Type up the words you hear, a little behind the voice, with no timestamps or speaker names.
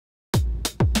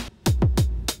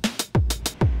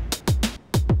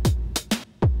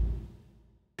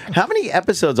How many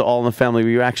episodes of All in the Family were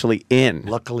you actually in?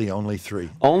 Luckily, only 3.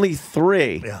 Only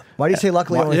 3? Yeah. Why do you say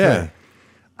luckily only 3?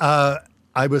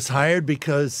 I was hired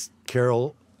because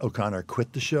Carol O'Connor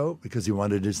quit the show because he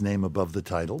wanted his name above the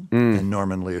title. And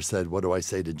Norman Lear said, what do I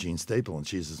say to Jean Staple? And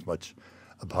she's as much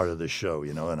a part of the show,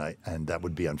 you know, and that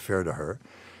would be unfair to her.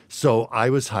 So I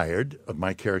was hired,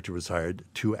 my character was hired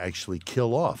to actually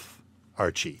kill off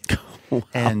Archie. Wow.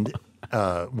 And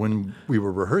when we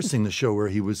were rehearsing the show where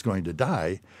he was going to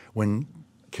die, when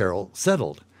Carol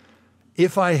settled,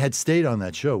 if I had stayed on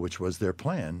that show, which was their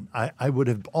plan, I would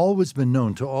have always been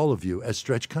known to all of you as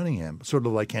Stretch Cunningham, sort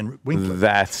of like Henry Winkler.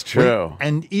 That's true.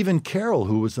 And even Carol,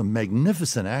 who was a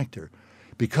magnificent actor,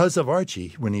 because of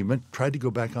Archie, when he tried to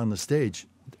go back on the stage,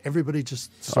 everybody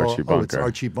just saw, Archie Bunker. Oh, it's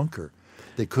Archie Bunker.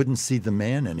 They couldn't see the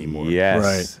man anymore. Yes.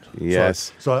 Right.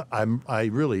 Yes. So I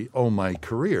really owe my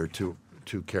career to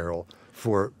Carol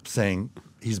for saying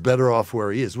he's better off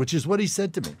where he is, which is what he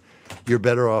said to me. You're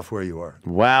better off where you are.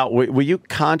 Wow. Were you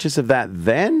conscious of that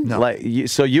then? No. Like,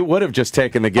 so you would have just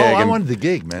taken the gig. I wanted the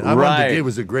gig, man. I wanted the gig. It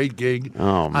was a great gig.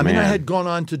 Oh, man. I mean, I had gone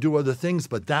on to do other things,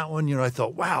 but that one, you know, I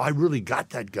thought, wow, I really got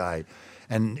that guy.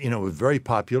 And, you know, it was very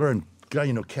popular. And,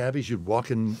 you know, cabbies, you'd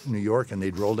walk in New York and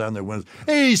they'd roll down their windows.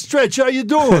 Hey, Stretch, how you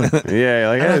doing? Yeah,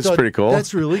 like, that's pretty cool.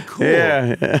 That's really cool.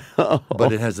 Yeah.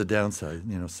 But it has a downside.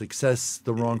 You know, success,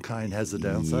 the wrong kind, has a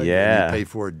downside. Yeah. And you pay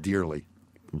for it dearly.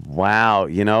 Wow.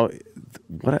 You know,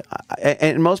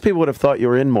 and most people would have thought you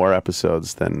were in more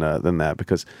episodes than that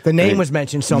because the name was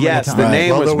mentioned so many times. Yes, the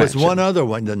name was there was mentioned. one other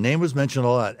one. The name was mentioned a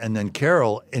lot. And then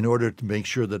Carol, in order to make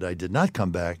sure that I did not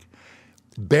come back,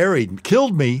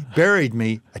 killed me, buried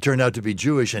me. I turned out to be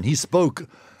Jewish, and he spoke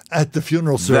at the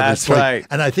funeral service. That's right.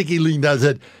 And I think he leaned down and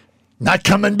said, not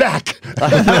coming back.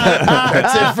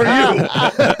 That's it for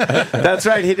you. That's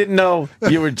right. He didn't know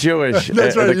you were Jewish.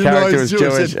 That's right. The character was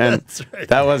Jewish. And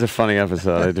that was a funny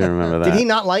episode. I do remember that. Did he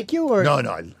not like you? Or? No.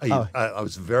 I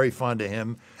was very fond of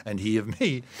him, and he of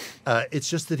me. It's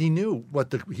just that he knew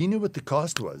what the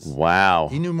cost was. Wow.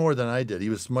 He knew more than I did. He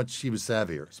was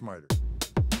savvier, smarter.